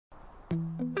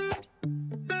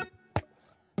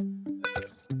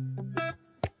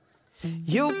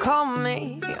You call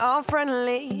me all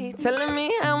friendly, telling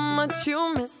me how much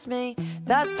you miss me.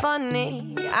 That's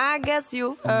funny, I guess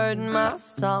you've heard my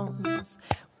songs.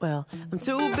 Well, I'm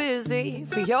too busy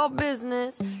for your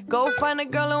business. Go find a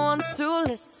girl who wants to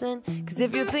listen. Cause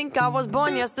if you think I was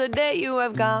born yesterday, you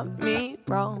have got me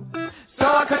wrong. So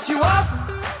I cut you off,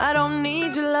 I don't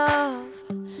need your love.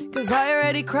 Cause I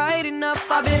already cried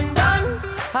enough, I've been done,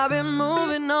 I've been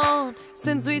moving on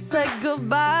since we said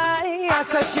goodbye. I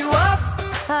cut you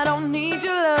off, I don't need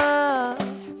your love.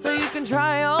 So you can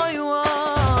try all you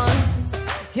want.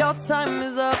 Your time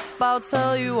is up, I'll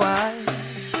tell you why.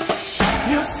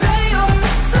 You say you're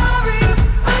sorry,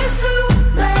 but it's too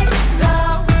late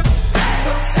now.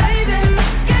 So save it,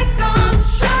 get gone,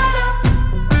 shut up.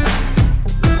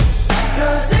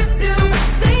 Cause if you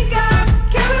think I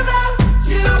care about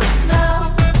you now,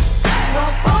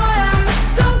 well boy, I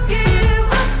don't give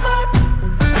a fuck.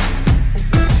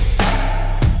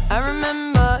 I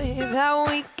remember that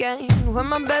weekend when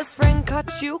my best friend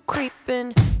caught you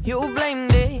creeping. You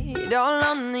blamed it all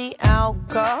on the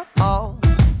alcohol.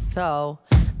 So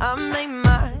I made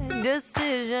my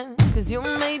decision, cause you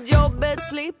made your bed,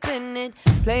 sleep in it.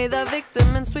 Play the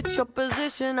victim and switch your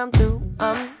position. I'm through,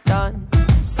 I'm done.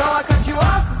 So I cut you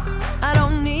off, I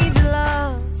don't need your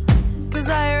love. Cause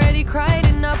I already cried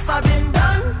enough, I've been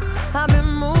done, I've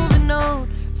been moving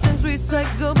on since we said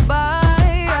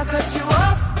goodbye. I cut you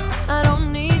off, I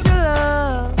don't need your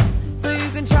love. So you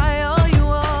can try all you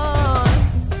want.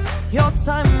 Your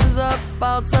time is up,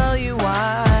 I'll tell you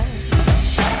why.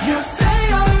 You say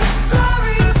you're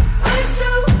sorry, but it's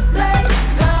too late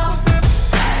now.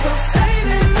 So save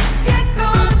it, get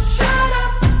gone, shut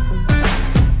up.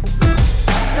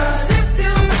 Cause if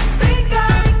you think I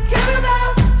care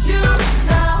about you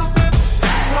now,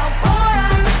 well boy,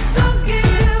 I don't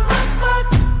give a fuck.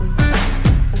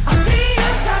 I see you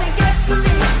trying to get to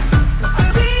me, I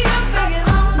see you begging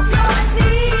on your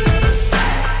knees.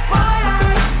 Boy, I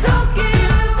don't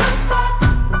give a fuck.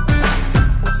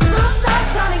 So stop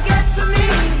trying to get to me,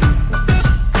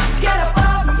 get up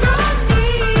off your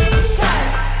knees.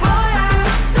 Cause boy, I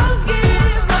don't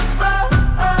give a fuck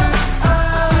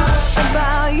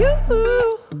about you.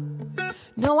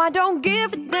 No, I don't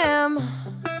give a damn.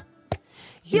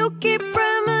 You keep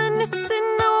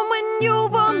reminiscing on when you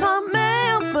were my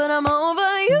man, but I'm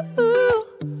over you.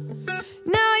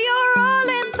 Now you're all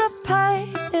in the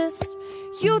past.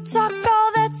 You talk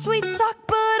all that sweet talk,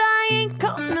 but I ain't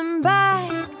coming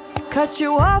back. Cut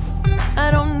you off,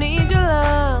 I don't need your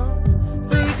love.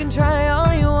 So you can try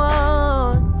all you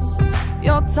want.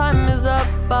 Your time is up,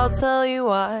 I'll tell you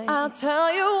why. I'll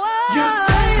tell you why.